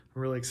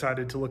I'm really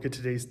excited to look at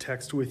today's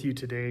text with you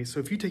today. So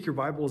if you take your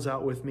Bibles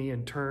out with me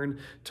and turn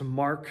to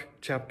Mark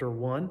chapter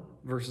 1,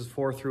 verses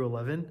 4 through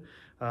 11,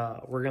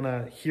 we're going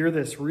to hear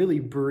this really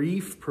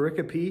brief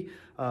pericope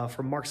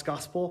from Mark's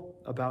gospel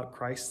about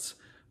Christ's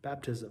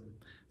baptism.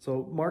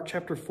 So Mark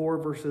chapter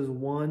 1,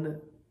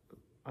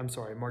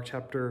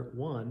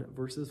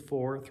 verses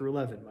 4 through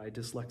 11. My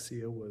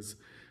dyslexia was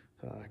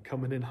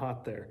coming in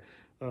hot there.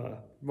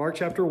 Mark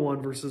chapter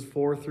 1, verses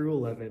 4 through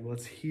 11.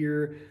 Let's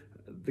hear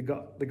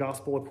the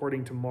gospel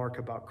according to Mark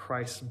about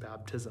Christ's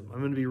baptism. I'm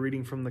going to be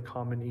reading from the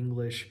Common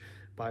English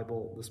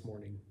Bible this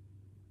morning.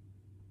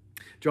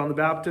 John the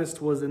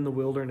Baptist was in the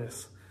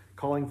wilderness,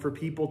 calling for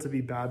people to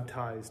be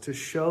baptized, to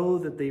show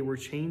that they were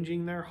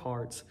changing their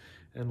hearts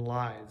and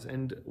lives,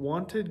 and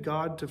wanted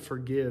God to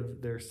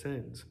forgive their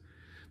sins.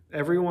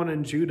 Everyone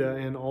in Judah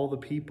and all the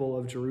people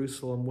of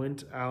Jerusalem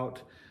went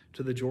out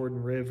to the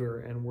Jordan River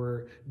and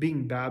were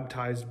being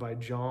baptized by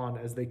John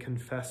as they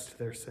confessed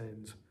their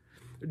sins.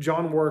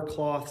 John wore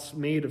cloths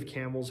made of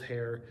camel's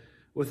hair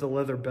with a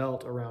leather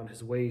belt around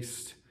his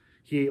waist.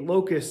 He ate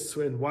locusts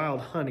and wild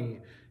honey.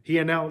 He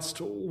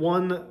announced,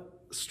 "One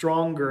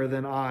stronger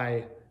than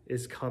I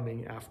is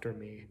coming after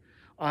me.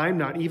 I'm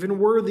not even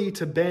worthy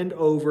to bend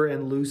over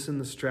and loosen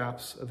the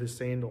straps of his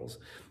sandals.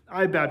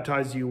 I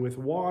baptize you with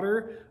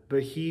water,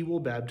 but he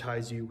will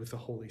baptize you with the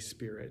Holy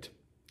Spirit."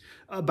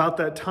 About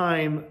that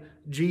time,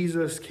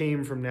 Jesus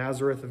came from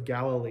Nazareth of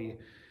Galilee,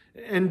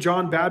 and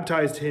John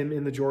baptized him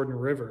in the Jordan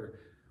River.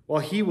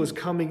 While he was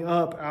coming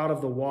up out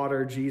of the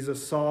water,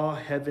 Jesus saw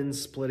heaven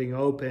splitting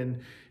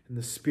open and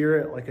the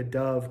Spirit like a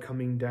dove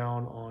coming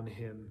down on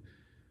him.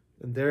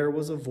 And there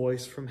was a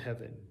voice from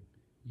heaven,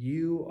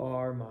 "You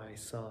are my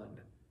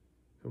Son,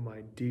 whom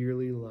I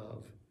dearly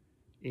love.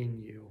 In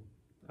you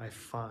I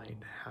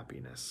find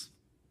happiness."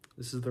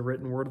 This is the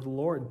written word of the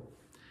Lord.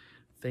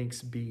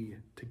 Thanks be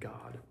to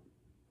God.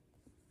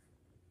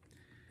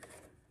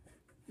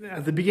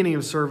 At the beginning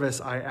of service,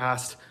 I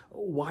asked,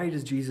 why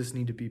does Jesus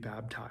need to be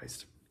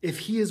baptized? If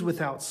he is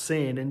without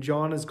sin, and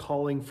John is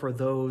calling for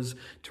those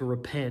to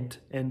repent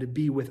and to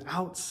be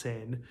without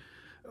sin,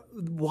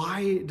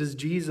 why does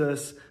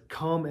Jesus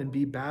come and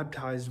be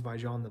baptized by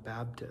John the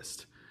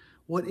Baptist?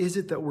 What is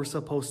it that we're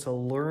supposed to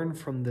learn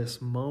from this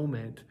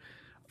moment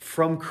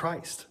from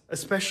Christ,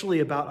 especially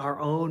about our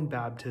own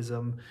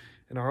baptism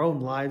and our own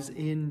lives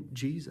in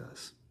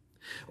Jesus?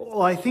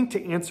 Well, I think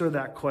to answer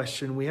that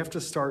question, we have to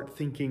start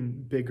thinking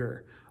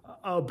bigger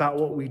about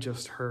what we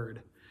just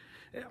heard.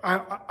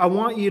 I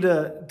want you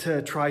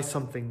to try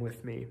something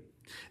with me.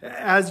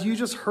 As you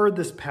just heard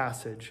this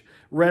passage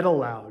read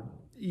aloud,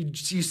 you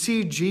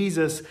see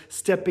Jesus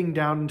stepping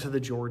down into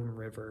the Jordan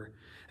River.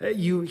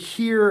 You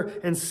hear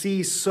and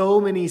see so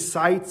many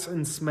sights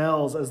and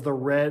smells as the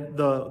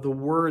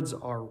words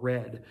are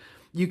read.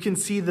 You can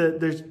see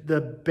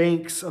the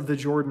banks of the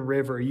Jordan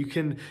River. You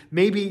can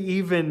maybe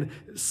even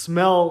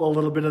smell a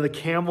little bit of the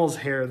camel's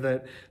hair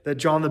that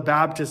John the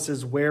Baptist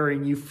is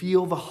wearing. You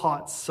feel the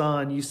hot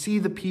sun. You see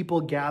the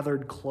people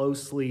gathered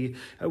closely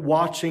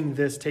watching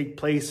this take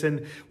place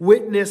and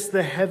witness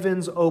the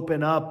heavens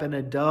open up and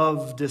a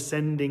dove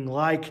descending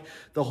like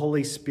the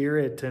Holy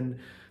Spirit. And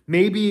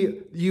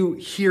maybe you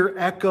hear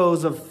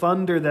echoes of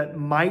thunder that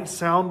might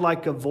sound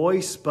like a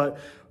voice, but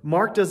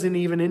Mark doesn't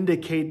even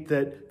indicate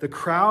that the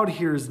crowd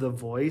hears the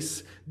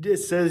voice. It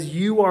says,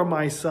 "You are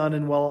my Son,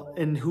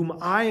 in whom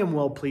I am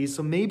well pleased."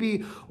 So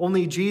maybe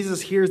only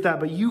Jesus hears that,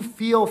 but you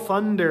feel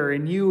thunder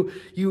and you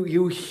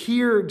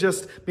hear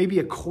just maybe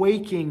a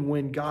quaking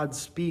when God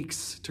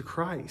speaks to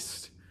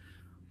Christ.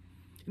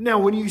 Now,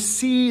 when you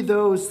see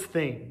those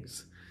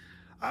things,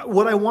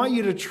 what I want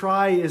you to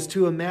try is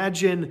to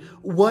imagine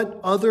what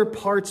other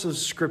parts of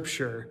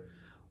Scripture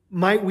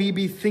might we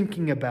be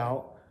thinking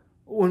about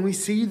when we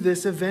see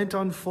this event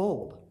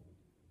unfold.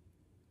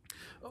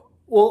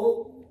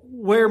 Well,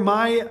 where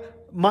my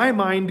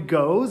mind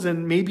goes,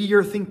 and maybe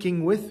you're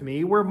thinking with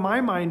me, where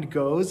my mind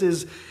goes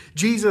is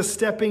Jesus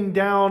stepping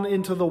down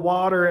into the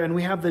water, and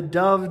we have the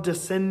dove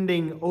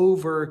descending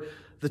over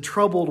the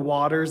troubled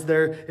waters.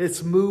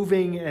 It's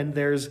moving, and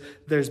there's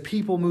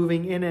people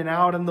moving in and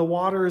out, and the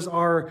waters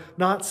are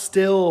not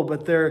still,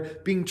 but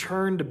they're being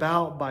churned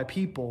about by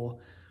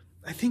people.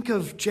 I think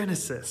of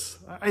Genesis.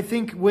 I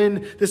think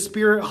when the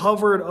Spirit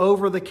hovered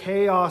over the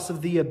chaos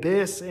of the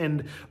abyss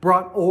and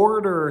brought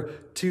order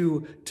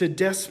to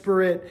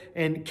desperate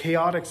and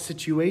chaotic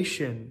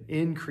situation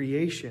in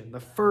creation. The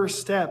first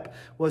step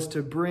was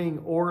to bring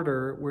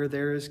order where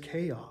there is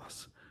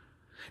chaos.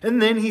 And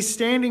then he's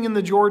standing in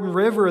the Jordan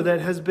River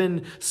that has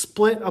been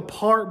split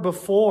apart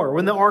before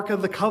when the Ark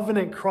of the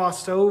Covenant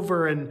crossed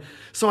over. And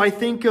so I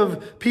think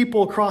of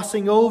people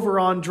crossing over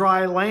on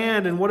dry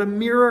land and what a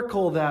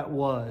miracle that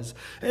was.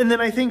 And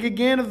then I think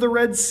again of the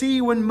Red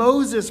Sea when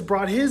Moses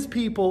brought his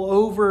people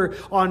over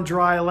on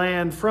dry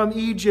land from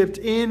Egypt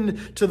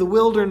into the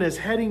wilderness,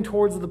 heading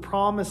towards the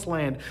promised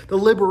land, the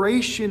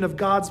liberation of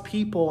God's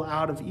people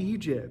out of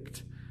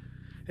Egypt.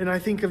 And I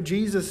think of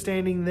Jesus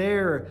standing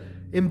there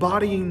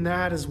embodying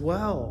that as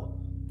well.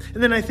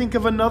 And then I think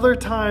of another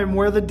time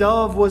where the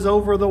dove was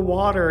over the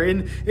water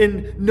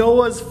in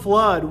Noah's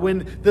flood, when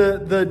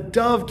the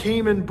dove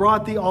came and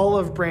brought the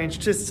olive branch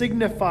to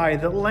signify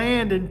that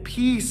land and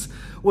peace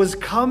was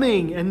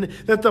coming, and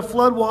that the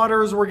flood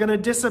waters were going to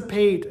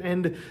dissipate,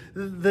 and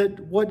that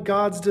what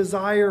God's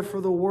desire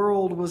for the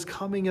world was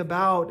coming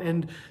about,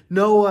 and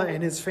Noah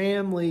and his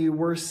family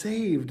were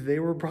saved. They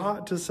were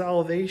brought to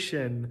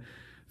salvation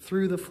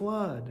through the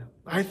flood.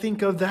 I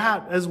think of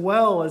that as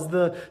well as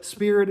the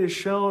Spirit is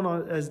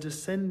shown as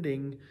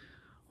descending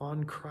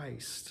on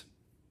Christ.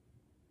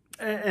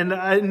 And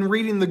in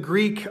reading the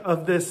Greek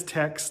of this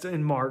text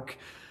in Mark,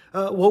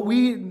 what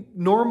we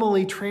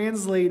normally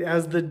translate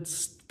as the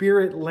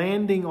Spirit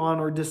landing on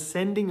or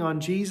descending on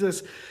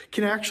Jesus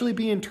can actually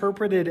be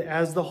interpreted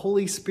as the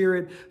Holy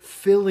Spirit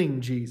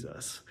filling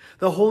Jesus,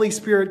 the Holy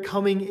Spirit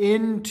coming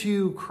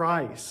into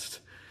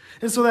Christ.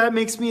 And so that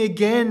makes me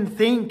again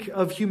think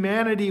of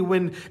humanity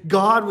when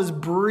God was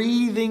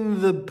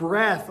breathing the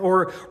breath,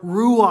 or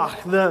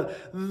ruach,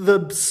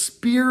 the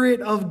Spirit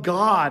of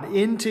God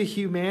into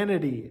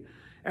humanity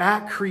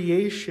at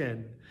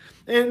creation.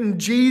 And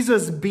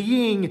Jesus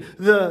being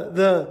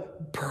the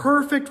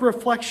perfect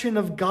reflection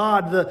of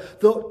God,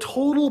 the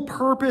total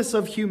purpose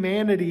of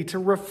humanity to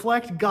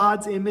reflect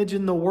God's image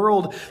in the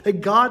world,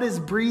 that God is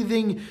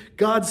breathing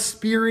God's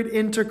Spirit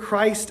into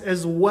Christ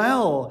as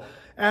well,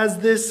 as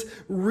this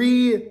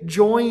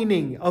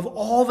rejoining of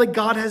all that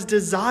God has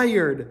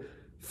desired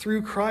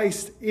through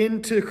Christ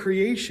into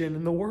creation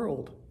in the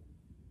world.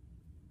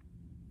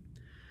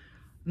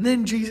 And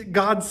then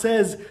God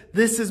says,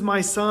 "This is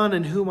my Son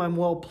in whom I'm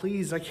well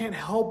pleased." I can't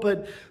help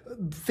but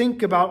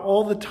think about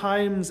all the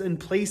times and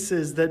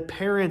places that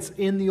parents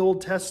in the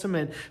Old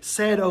Testament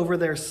said over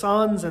their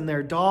sons and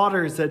their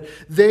daughters that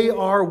they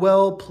are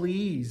well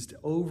pleased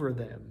over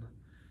them.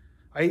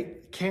 I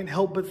can't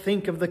help but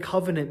think of the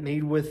covenant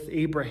made with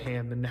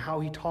Abraham and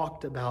how he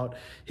talked about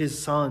his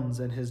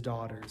sons and his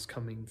daughters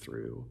coming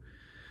through.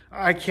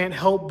 I can't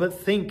help but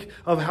think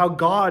of how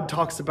God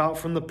talks about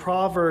from the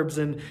Proverbs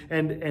and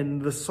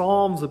the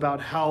Psalms about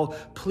how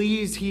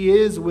pleased he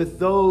is with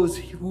those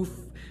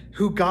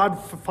who God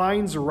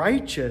finds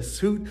righteous,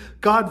 who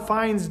God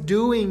finds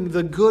doing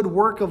the good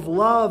work of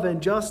love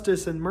and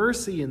justice and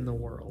mercy in the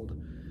world.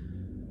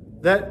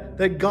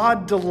 That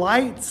God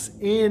delights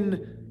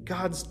in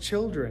God's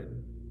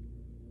children.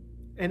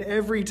 And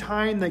every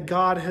time that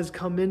God has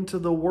come into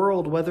the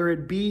world, whether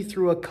it be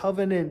through a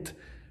covenant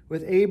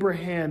with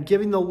Abraham,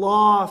 giving the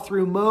law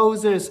through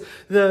Moses,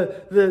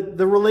 the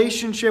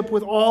relationship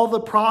with all the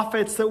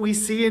prophets that we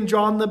see in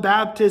John the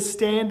Baptist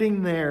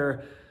standing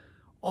there,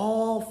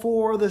 all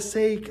for the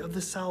sake of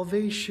the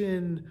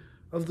salvation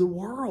of the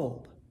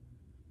world.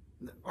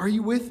 Are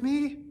you with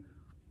me?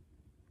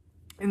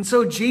 And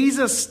so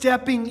Jesus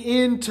stepping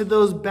into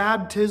those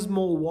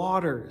baptismal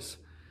waters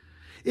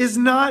is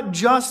not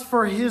just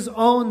for his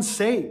own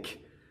sake.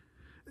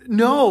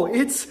 No,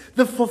 it's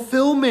the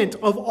fulfillment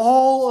of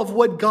all of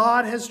what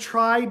God has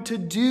tried to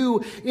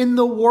do in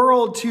the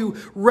world to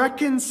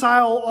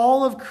reconcile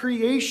all of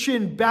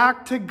creation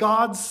back to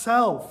God's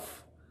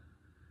self,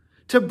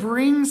 to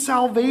bring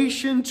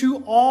salvation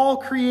to all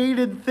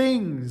created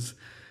things,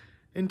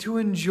 and to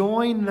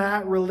enjoin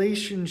that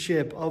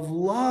relationship of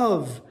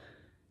love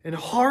and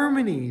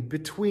harmony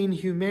between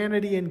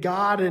humanity and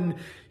God and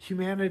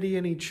humanity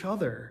and each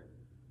other.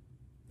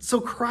 So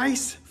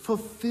Christ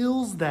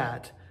fulfills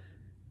that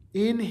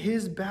in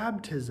his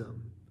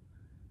baptism.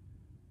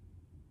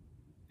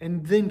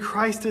 And then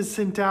Christ is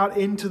sent out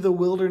into the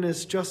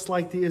wilderness just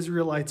like the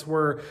Israelites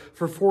were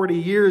for 40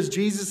 years.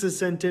 Jesus is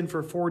sent in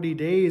for 40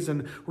 days,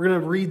 and we're going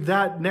to read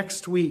that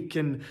next week.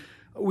 And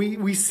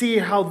we see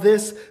how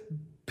this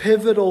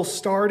pivotal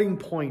starting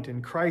point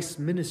in Christ's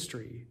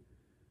ministry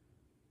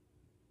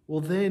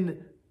will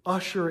then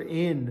usher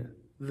in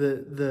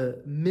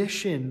the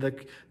mission,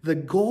 the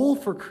goal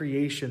for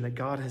creation that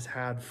God has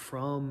had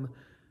from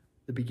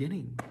the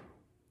beginning.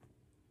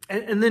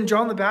 And then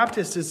John the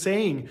Baptist is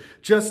saying,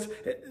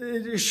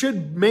 it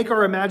should make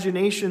our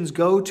imaginations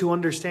go to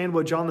understand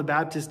what John the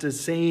Baptist is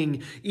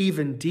saying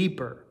even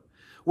deeper.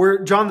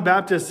 Where John the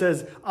Baptist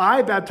says,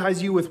 "I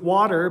baptize you with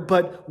water,"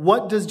 but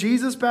what does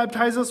Jesus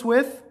baptize us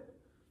with?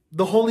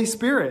 The Holy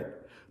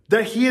Spirit,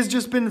 that he has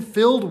just been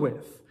filled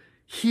with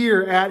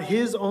here at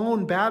his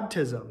own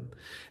baptism.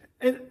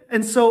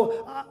 And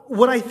so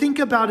what I think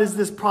about is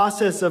this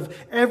process of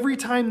every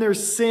time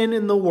there's sin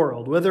in the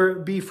world, whether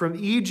it be from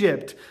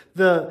Egypt,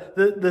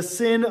 the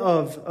sin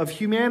of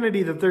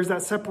humanity, that there's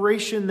that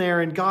separation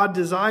there, and God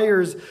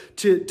desires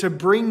to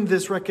bring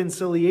this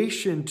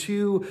reconciliation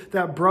to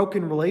that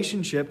broken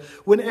relationship.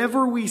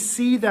 Whenever we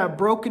see that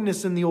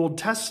brokenness in the Old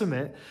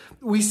Testament,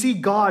 we see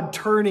God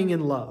turning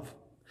in love.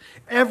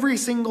 Every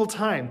single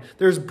time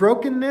there's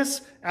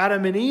brokenness,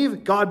 Adam and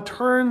Eve, God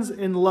turns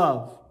in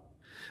love.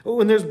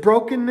 When there's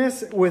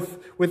brokenness with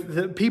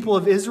the people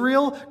of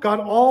Israel, God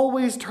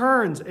always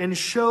turns and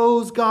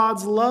shows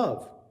God's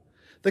love.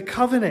 The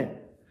covenant,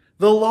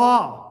 the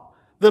law,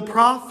 the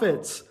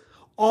prophets,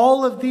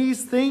 All of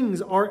these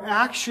things are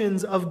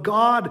actions of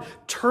God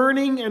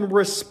turning and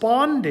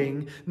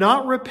responding,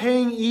 not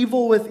repaying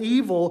evil with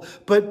evil,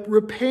 but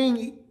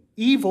repaying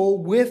evil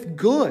with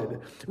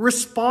good,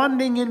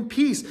 responding in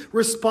peace,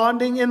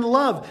 responding in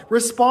love,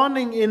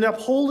 responding in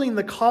upholding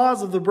the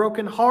cause of the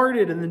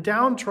brokenhearted and the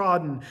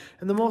downtrodden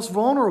and the most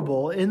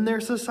vulnerable in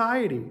their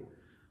society.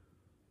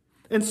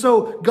 And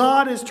so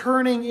God is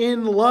turning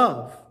in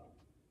love.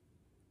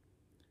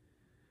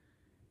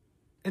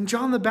 And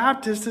John the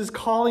Baptist is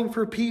calling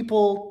for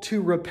people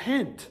to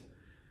repent.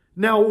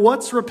 Now,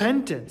 what's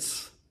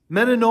repentance?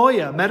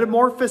 Metanoia,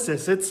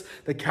 metamorphosis. It's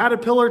the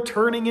caterpillar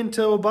turning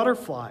into a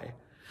butterfly.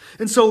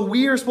 And so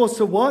we are supposed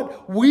to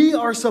what? We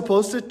are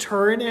supposed to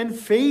turn and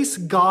face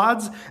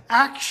God's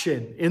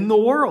action in the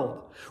world.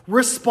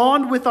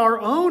 Respond with our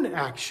own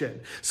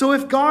action. So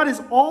if God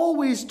is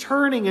always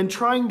turning and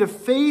trying to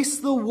face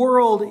the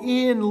world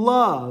in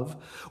love,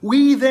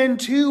 we then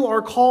too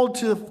are called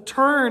to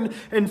turn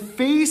and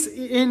face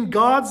in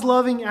God's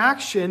loving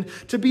action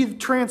to be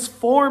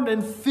transformed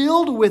and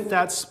filled with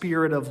that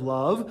spirit of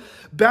love,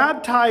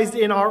 baptized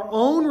in our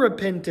own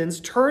repentance,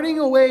 turning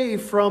away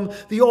from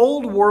the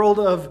old world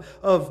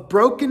of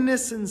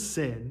brokenness and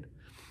sin,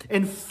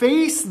 and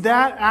face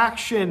that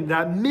action,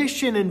 that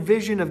mission and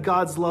vision of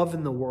God's love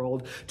in the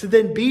world, to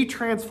then be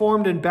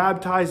transformed and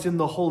baptized in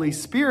the Holy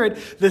Spirit,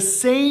 the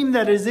same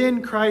that is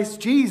in Christ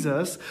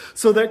Jesus,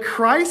 so that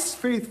Christ's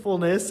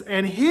faithfulness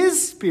and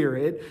His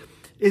Spirit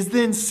is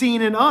then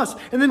seen in us.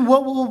 And then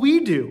what will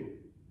we do?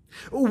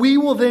 We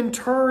will then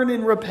turn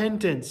in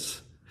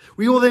repentance.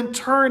 We will then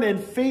turn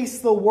and face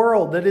the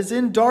world that is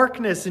in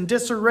darkness and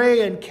disarray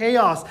and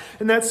chaos.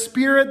 And that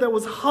spirit that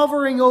was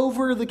hovering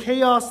over the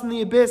chaos and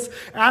the abyss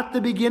at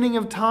the beginning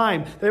of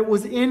time, that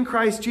was in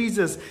Christ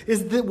Jesus,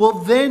 will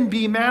then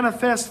be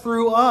manifest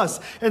through us.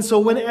 And so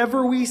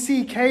whenever we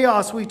see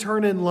chaos, we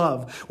turn in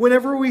love.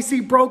 Whenever we see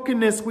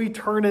brokenness, we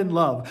turn in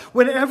love.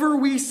 Whenever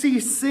we see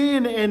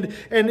sin and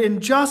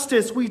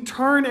injustice, we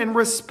turn and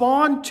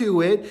respond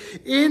to it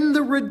in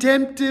the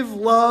redemptive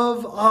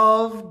love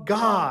of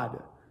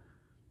God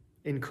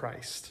in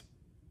Christ.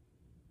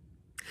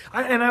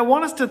 I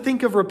want us to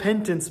think of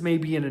repentance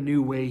maybe in a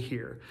new way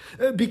here.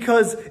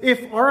 Because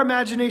if our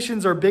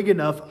imaginations are big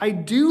enough, I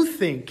do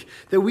think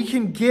that we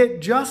can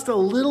get just a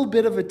little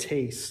bit of a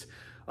taste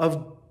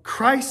of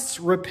Christ's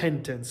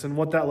repentance and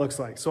what that looks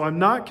like. So I'm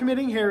not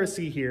committing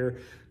heresy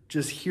here.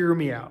 Just hear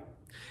me out.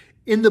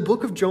 In the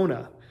book of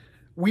Jonah,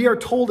 we are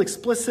told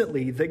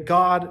explicitly that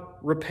God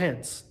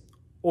repents,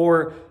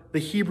 or the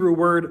Hebrew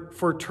word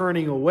for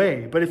turning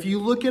away. But if you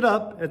look it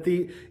up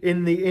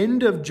in the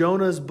end of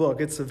Jonah's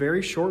book, it's a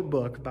very short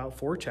book, about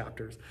 4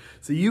 chapters.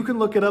 So you can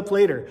look it up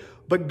later.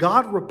 But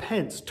God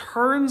repents,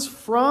 turns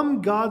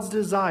from God's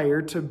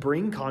desire to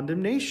bring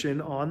condemnation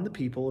on the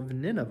people of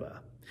Nineveh.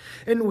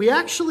 And we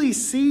actually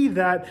see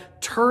that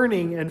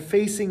turning and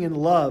facing in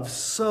love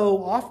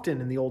so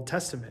often in the Old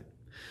Testament.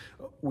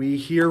 We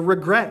hear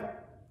regret.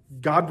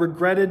 God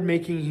regretted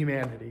making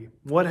humanity.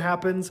 What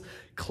happens?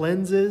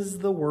 Cleanses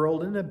the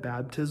world in a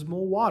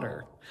baptismal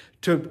water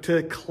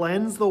to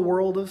cleanse the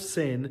world of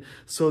sin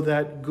so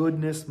that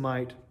goodness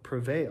might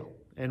prevail.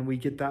 And we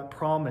get that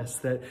promise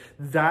that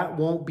that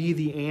won't be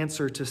the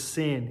answer to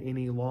sin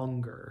any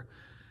longer.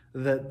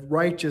 That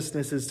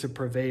righteousness is to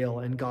prevail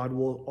and God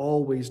will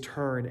always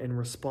turn and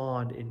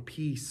respond in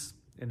peace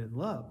and in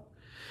love.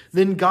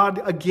 Then God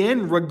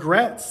again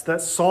regrets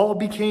that Saul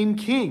became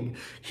king.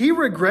 God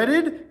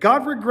regretted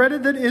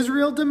that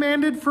Israel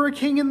demanded for a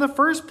king in the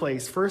first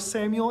place, 1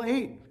 Samuel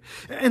 8.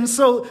 And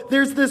so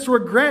there's this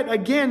regret,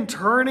 again,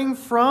 turning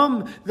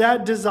from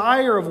that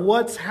desire of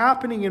what's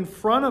happening in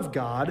front of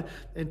God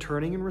and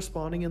turning and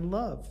responding in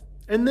love.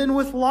 And then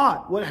with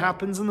Lot, what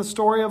happens in the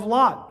story of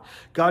Lot?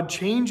 God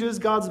changes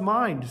God's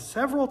mind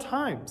several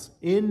times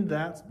in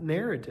that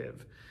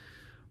narrative.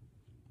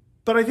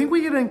 But I think we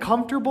get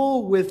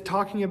uncomfortable with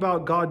talking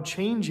about God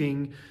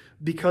changing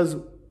because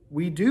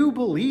we do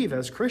believe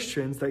as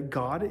Christians that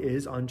God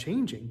is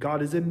unchanging.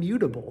 God is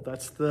immutable.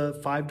 That's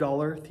the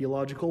 $5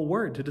 theological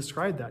word to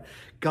describe that.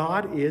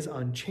 God is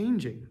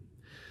unchanging.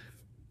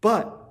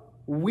 But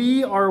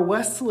we are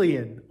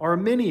Wesleyan,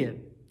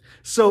 Arminian.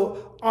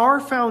 So our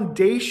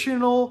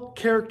foundational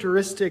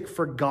characteristic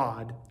for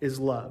God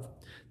is love.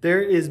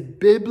 There is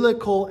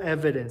biblical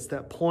evidence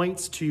that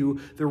points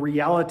to the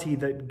reality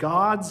that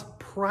God's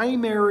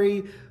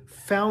primary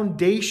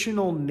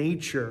foundational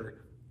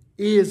nature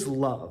is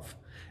love.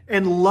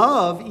 And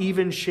love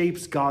even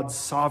shapes God's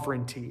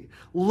sovereignty.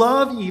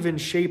 Love even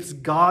shapes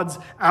God's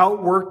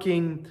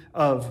outworking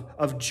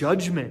of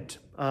judgment,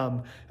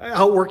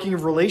 outworking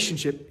of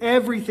relationship.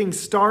 Everything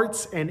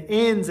starts and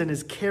ends and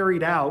is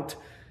carried out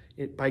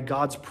by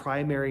God's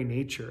primary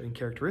nature and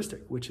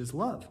characteristic, which is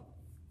love.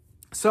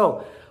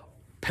 So,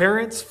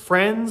 parents,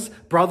 friends,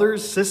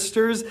 brothers,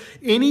 sisters,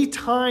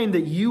 anytime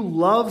that you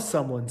love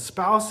someone,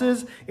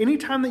 spouses,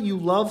 anytime that you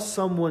love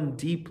someone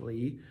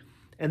deeply,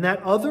 and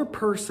that other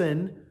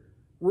person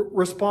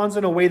responds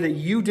in a way that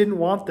you didn't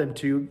want them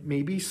to,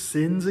 maybe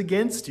sins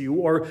against you,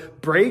 or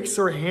breaks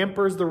or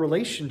hampers the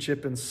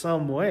relationship in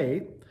some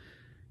way,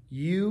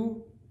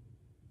 you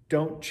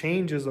don't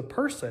change as a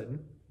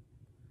person,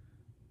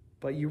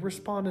 but you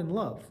respond in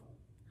love,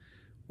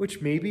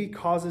 which maybe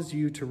causes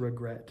you to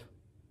regret,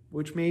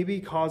 which maybe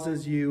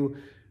causes you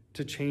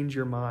to change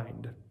your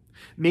mind.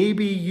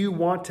 Maybe you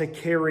want to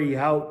carry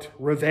out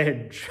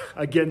revenge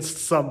against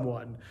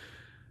someone,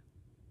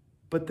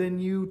 but then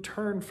you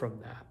turn from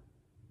that.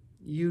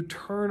 You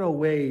turn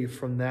away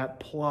from that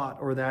plot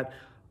or that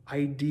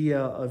idea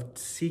of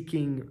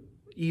seeking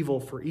evil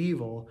for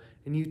evil,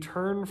 and you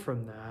turn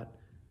from that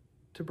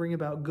to bring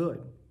about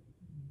good.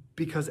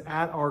 Because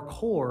at our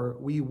core,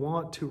 we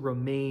want to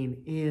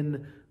remain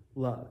in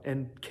love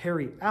and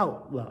carry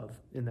out love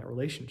in that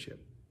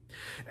relationship.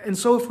 And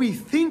so if we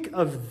think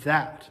of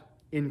that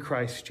in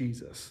Christ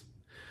Jesus,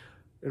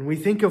 and we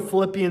think of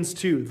Philippians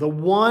 2, the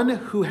one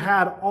who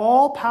had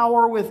all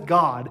power with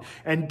God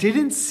and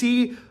didn't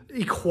see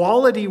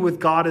equality with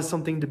God as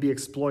something to be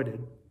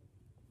exploited,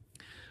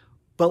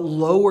 but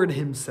lowered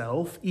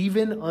himself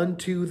even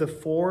unto the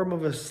form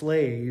of a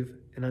slave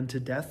and unto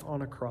death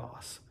on a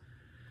cross.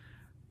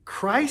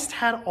 Christ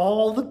had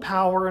all the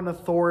power and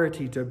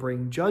authority to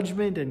bring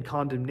judgment and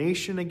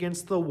condemnation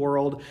against the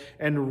world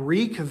and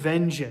wreak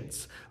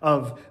vengeance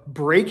of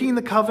breaking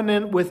the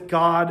covenant with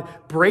God,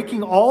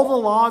 breaking all the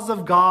laws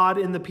of God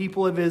in the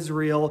people of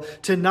Israel,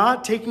 to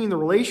not taking the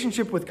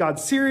relationship with God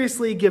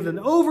seriously, given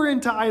over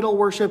into idol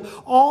worship,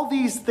 all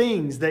these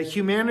things that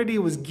humanity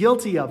was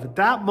guilty of at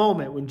that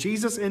moment when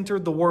Jesus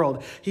entered the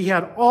world. He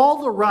had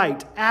all the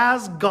right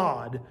as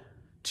God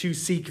to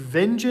seek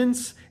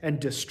vengeance and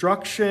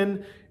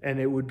destruction, and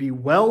it would be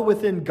well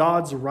within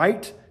God's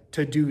right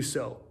to do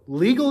so.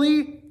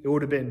 Legally, it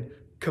would have been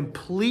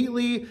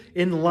completely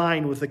in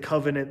line with the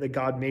covenant that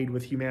God made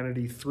with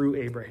humanity through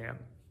Abraham.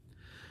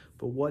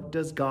 But what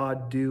does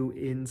God do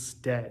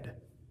instead?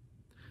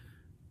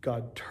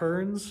 God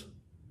turns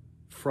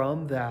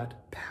from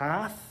that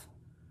path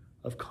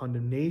of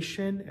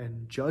condemnation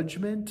and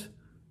judgment,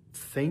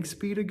 thanks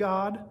be to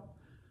God,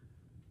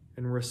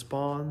 and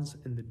responds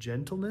in the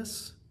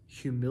gentleness,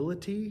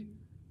 humility,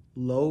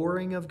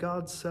 lowering of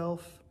God's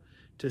self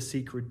to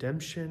seek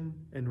redemption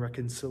and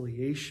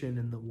reconciliation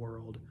in the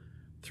world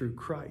through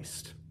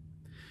Christ.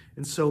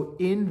 And so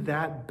in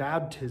that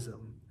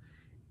baptism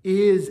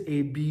is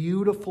a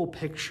beautiful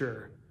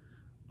picture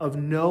of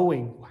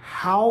knowing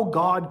how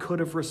God could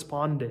have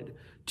responded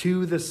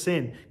to the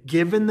sin.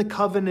 Given the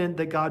covenant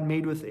that God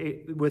made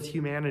with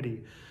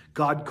humanity,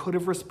 God could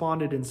have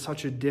responded in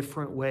such a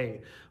different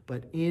way.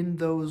 But in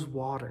those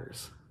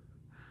waters,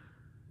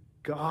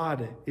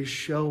 God is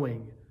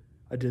showing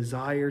a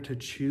desire to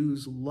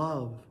choose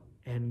love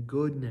and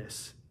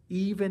goodness,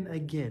 even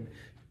again,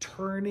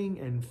 turning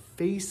and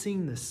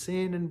facing the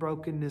sin and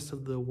brokenness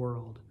of the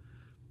world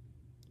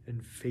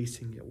and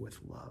facing it with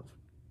love.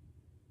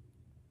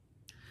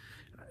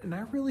 And I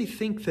really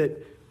think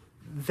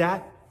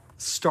that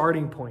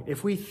starting point,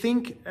 if we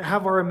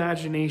have our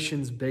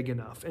imaginations big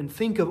enough and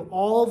think of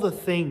all the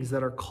things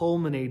that are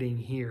culminating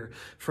here,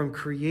 from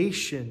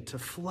creation to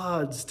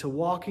floods to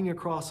walking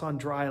across on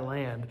dry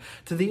land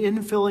to the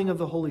infilling of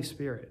the Holy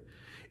Spirit,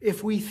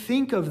 if we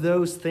think of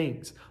those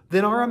things,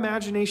 then our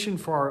imagination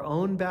for our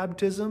own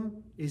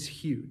baptism is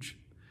huge.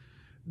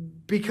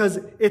 Because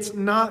it's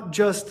not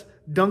just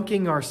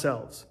dunking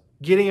ourselves,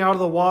 getting out of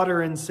the water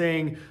and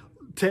saying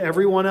to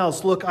everyone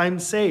else, look, I'm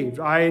saved.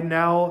 I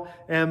now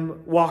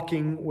am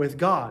walking with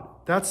God.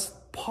 That's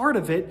part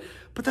of it,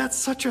 but that's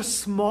such a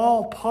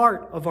small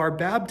part of our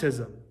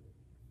baptism.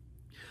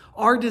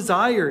 Our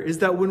desire is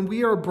that when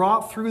we are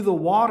brought through the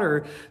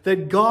water,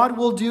 that God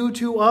will do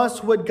to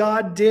us what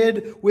God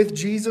did with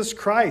Jesus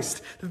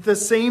Christ. That the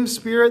same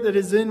Spirit that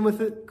is in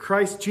with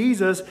Christ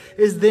Jesus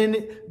is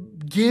then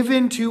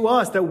given to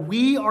us, that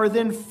we are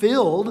then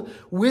filled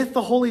with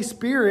the Holy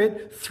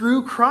Spirit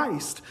through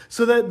Christ,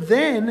 so that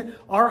then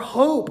our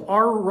hope,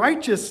 our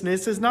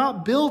righteousness is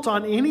not built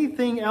on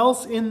anything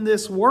else in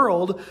this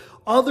world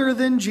other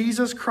than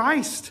Jesus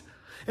Christ.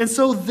 And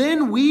so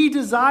then we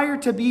desire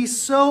to be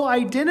so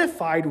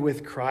identified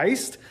with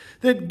Christ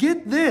that,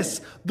 get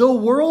this, the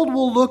world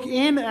will look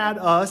in at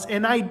us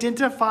and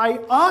identify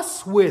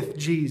us with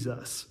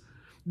Jesus.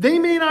 They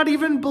may not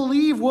even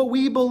believe what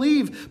we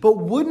believe, but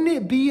wouldn't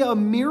it be a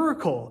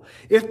miracle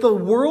if the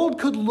world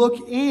could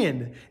look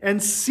in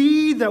and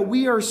see that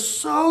we are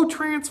so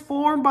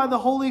transformed by the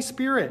Holy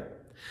Spirit,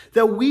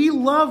 that we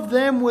love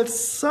them with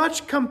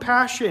such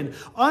compassion,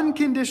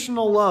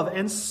 unconditional love,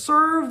 and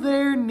serve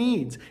their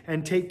needs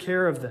and take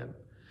care of them,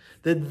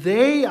 that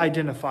they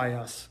identify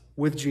us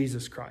with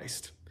Jesus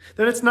Christ.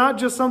 That it's not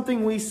just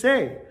something we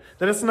say,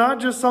 that it's not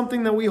just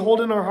something that we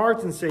hold in our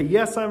hearts and say,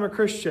 yes, I'm a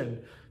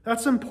Christian.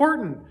 That's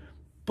important.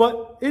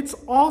 But it's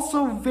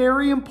also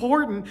very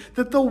important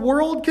that the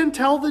world can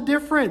tell the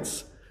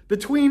difference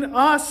between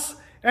us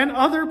and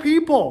other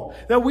people.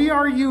 That we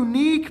are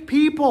unique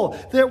people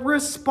that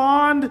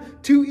respond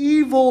to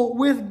evil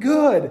with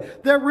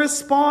good. That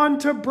respond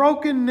to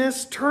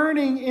brokenness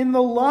turning in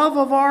the love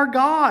of our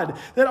God.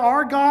 That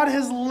our God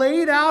has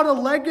laid out a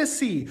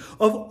legacy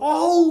of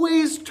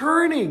always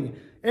turning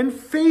and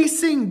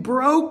facing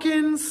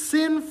broken,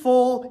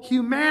 sinful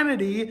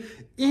humanity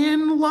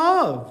in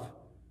love.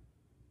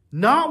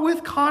 Not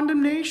with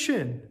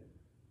condemnation,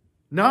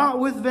 not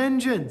with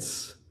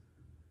vengeance,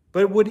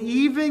 but would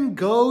even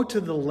go to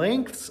the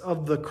lengths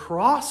of the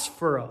cross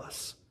for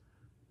us.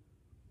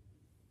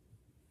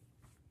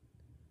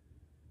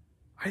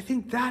 I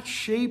think that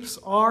shapes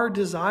our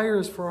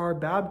desires for our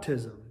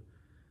baptism,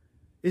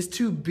 is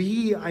to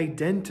be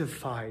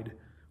identified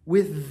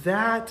with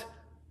that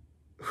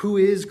who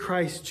is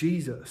Christ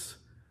Jesus,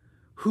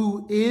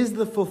 who is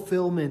the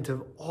fulfillment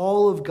of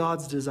all of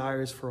God's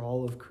desires for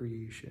all of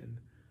creation.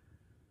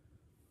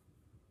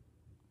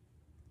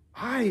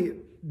 I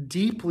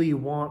deeply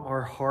want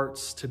our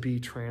hearts to be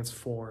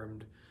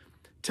transformed,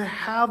 to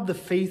have the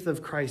faith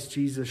of Christ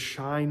Jesus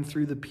shine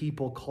through the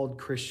people called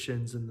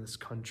Christians in this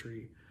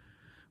country.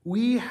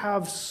 We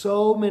have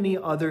so many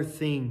other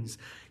things,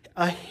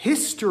 a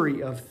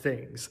history of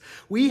things.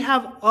 We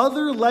have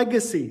other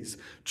legacies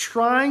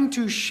trying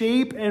to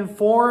shape and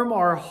form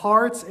our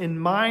hearts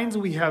and minds.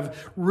 We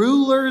have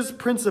rulers,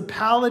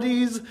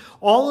 principalities,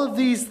 all of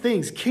these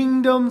things,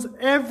 kingdoms,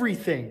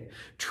 everything,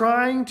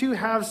 trying to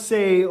have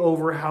say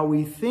over how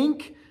we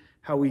think,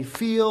 how we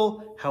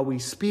feel, how we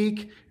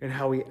speak, and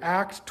how we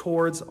act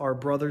towards our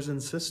brothers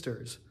and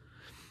sisters.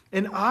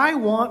 And I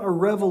want a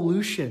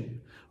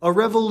revolution, a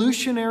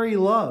revolutionary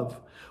love,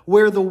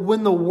 where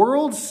when the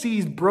world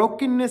sees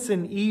brokenness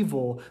and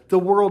evil, the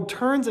world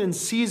turns and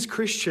sees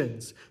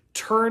Christians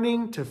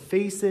turning to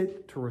face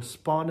it, to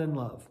respond in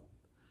love.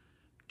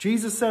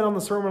 Jesus said on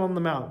the Sermon on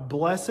the Mount,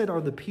 "Blessed are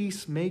the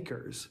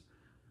peacemakers."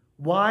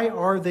 Why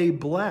are they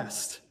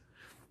blessed?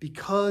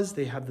 Because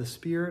they have the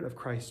Spirit of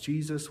Christ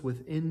Jesus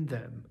within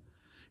them,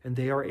 and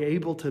they are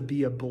able to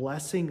be a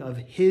blessing of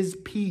his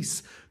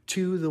peace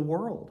to the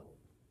world.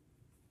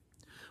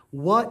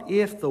 What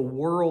if the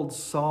world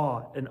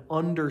saw and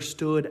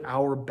understood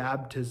our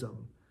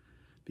baptism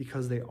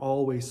because they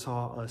always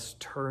saw us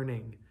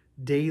turning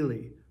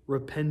daily,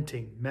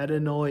 repenting,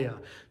 metanoia,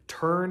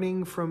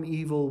 turning from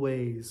evil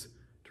ways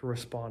to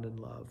respond in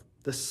love?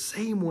 The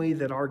same way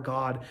that our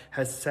God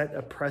has set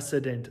a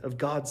precedent of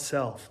God's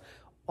self,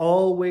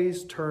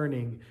 always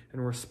turning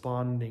and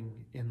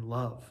responding in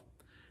love.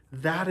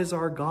 That is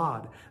our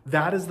God.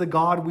 That is the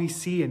God we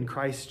see in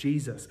Christ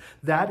Jesus.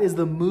 That is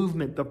the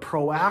movement, the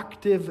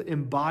proactive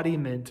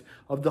embodiment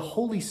of the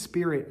Holy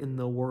Spirit in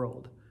the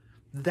world.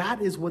 That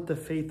is what the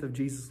faith of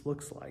Jesus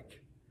looks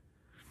like.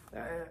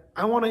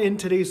 I want to end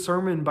today's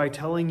sermon by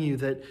telling you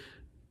that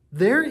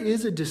there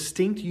is a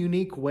distinct,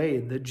 unique way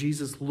that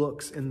Jesus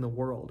looks in the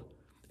world.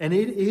 And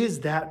it is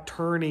that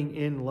turning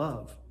in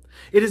love.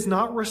 It is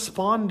not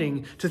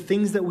responding to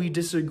things that we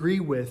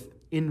disagree with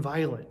in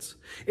violence.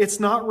 It's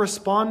not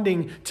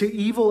responding to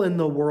evil in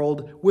the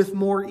world with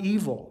more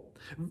evil.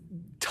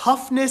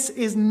 Toughness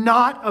is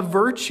not a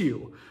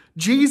virtue.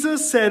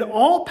 Jesus said,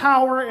 "All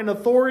power and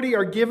authority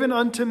are given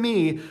unto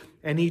me."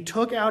 And he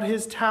took out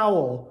his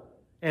towel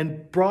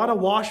and brought a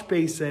wash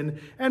basin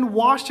and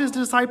washed his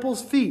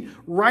disciples' feet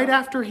right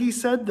after he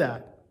said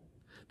that.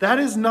 That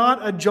is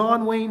not a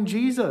John Wayne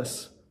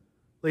Jesus,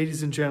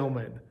 ladies and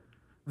gentlemen.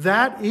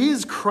 That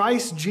is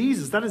Christ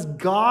Jesus. That is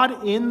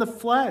God in the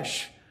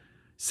flesh,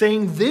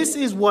 saying this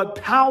is what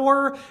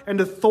power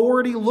and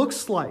authority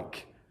looks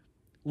like.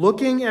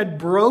 Looking at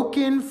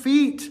broken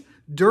feet,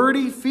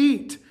 dirty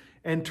feet,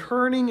 and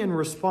turning and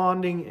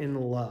responding in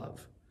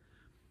love.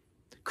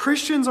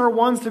 Christians are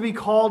ones to be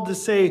called to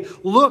say,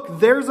 look,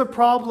 there's a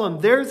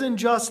problem, there's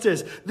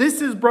injustice,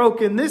 this is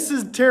broken, this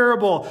is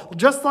terrible,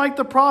 just like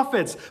the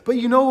prophets. But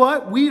you know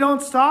what? We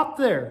don't stop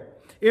there.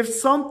 If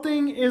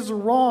something is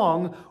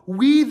wrong,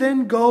 we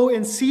then go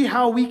and see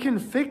how we can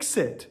fix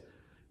it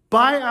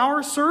by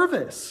our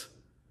service.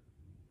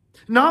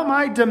 Not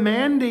by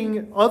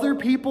demanding other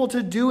people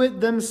to do it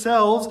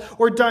themselves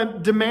or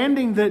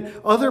demanding that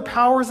other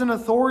powers and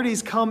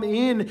authorities come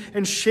in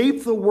and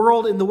shape the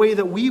world in the way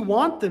that we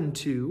want them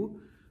to.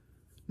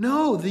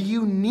 No, the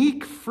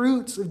unique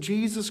fruits of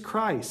Jesus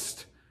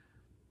Christ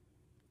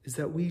is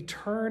that we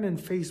turn and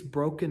face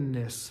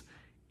brokenness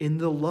in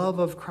the love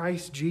of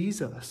Christ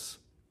Jesus,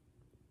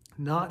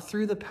 not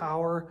through the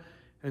power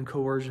and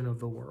coercion of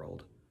the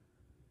world.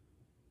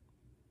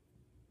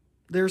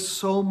 There's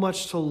so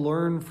much to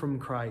learn from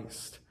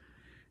Christ.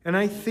 And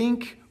I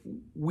think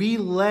we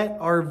let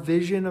our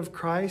vision of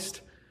Christ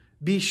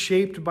be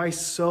shaped by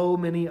so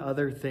many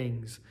other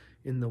things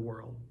in the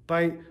world.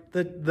 By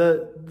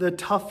the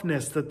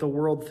toughness that the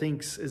world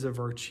thinks is a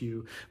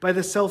virtue. By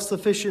the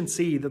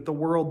self-sufficiency that the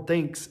world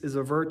thinks is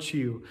a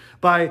virtue.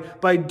 By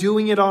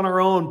doing it on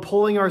our own,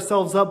 pulling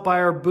ourselves up by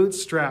our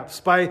bootstraps.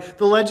 By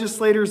the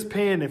legislator's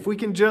pen. If we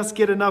can just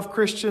get enough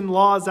Christian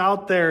laws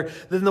out there,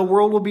 then the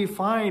world will be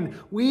fine.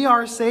 We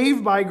are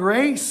saved by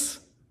grace,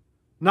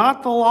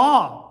 not the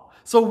law.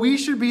 So we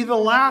should be the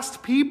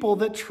last people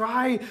that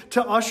try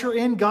to usher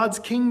in God's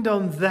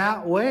kingdom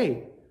that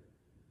way.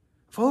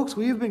 Folks,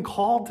 we have been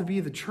called to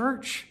be the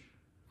church.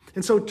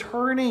 And so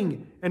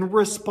turning and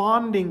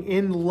responding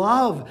in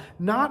love,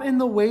 not in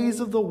the ways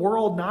of the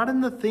world, not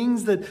in the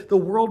things that the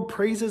world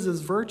praises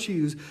as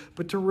virtues,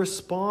 but to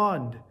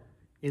respond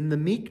in the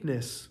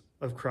meekness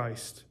of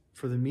Christ,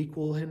 for the meek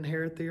will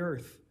inherit the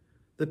earth.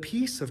 The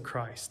peace of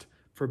Christ,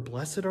 for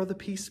blessed are the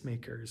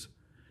peacemakers.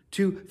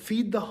 To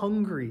feed the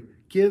hungry,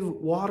 give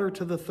water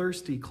to the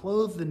thirsty,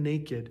 clothe the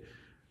naked,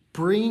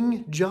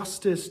 bring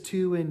justice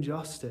to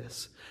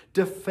injustice,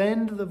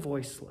 defend the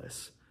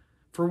voiceless.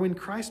 For when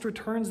Christ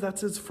returns,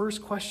 that's his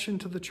first question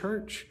to the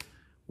church.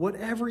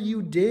 Whatever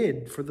you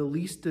did for the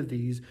least of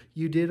these,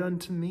 you did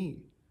unto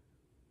me.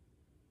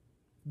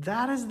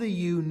 That is the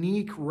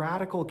unique,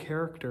 radical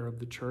character of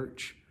the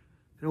church.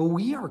 And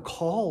we are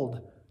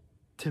called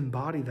to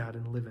embody that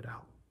and live it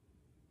out.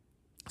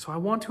 So I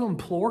want to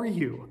implore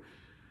you,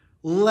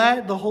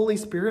 let the Holy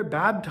Spirit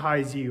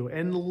baptize you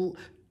and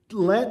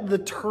let the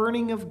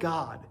turning of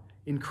God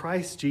in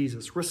Christ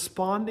Jesus,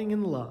 responding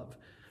in love,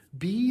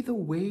 be the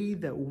way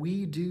that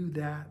we do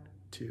that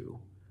too.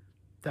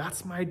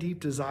 That's my deep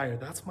desire.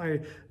 That's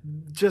my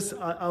just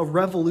a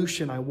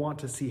revolution I want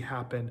to see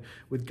happen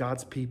with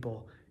God's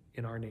people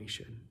in our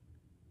nation.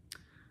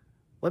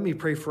 Let me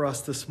pray for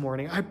us this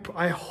morning.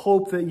 I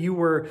hope that you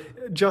were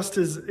just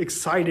as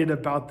excited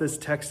about this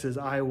text as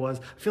I was.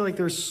 I feel like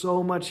there's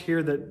so much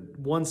here that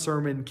one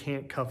sermon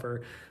can't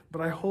cover.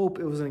 But I hope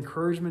it was an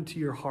encouragement to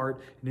your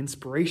heart, an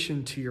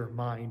inspiration to your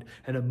mind,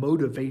 and a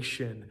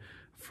motivation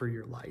for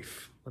your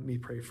life. Let me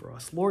pray for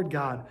us. Lord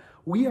God,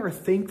 we are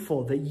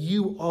thankful that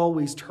you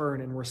always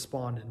turn and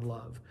respond in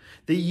love.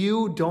 That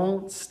you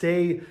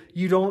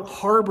don't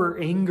harbor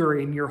anger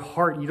in your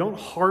heart. You don't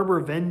harbor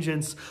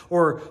vengeance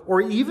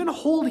or even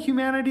hold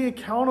humanity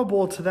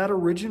accountable to that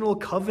original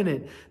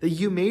covenant that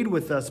you made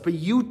with us. But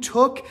you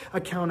took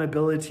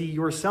accountability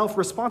yourself,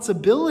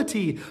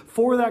 responsibility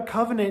for that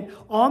covenant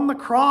on the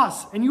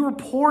cross, and you were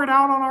poured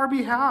out on our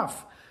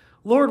behalf.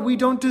 Lord, we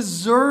don't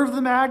deserve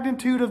the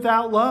magnitude of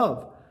that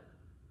love.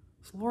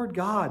 So Lord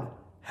God,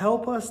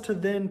 help us to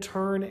then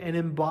turn and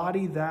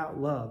embody that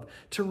love.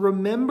 To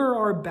remember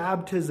our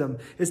baptism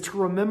is to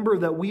remember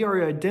that we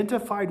are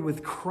identified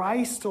with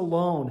Christ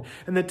alone,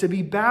 and that to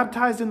be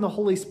baptized in the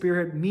Holy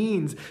Spirit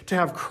means to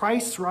have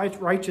Christ's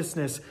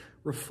righteousness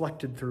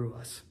reflected through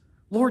us.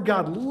 Lord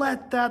God,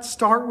 let that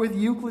start with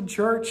Euclid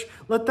Church.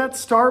 Let that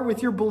start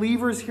with your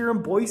believers here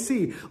in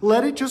Boise.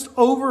 Let it just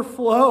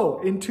overflow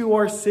into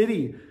our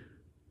city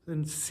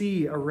and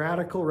see a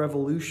radical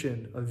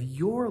revolution of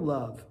your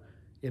love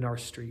in our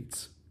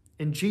streets.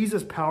 In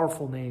Jesus'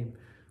 powerful name,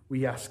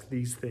 we ask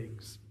these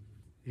things.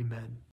 Amen.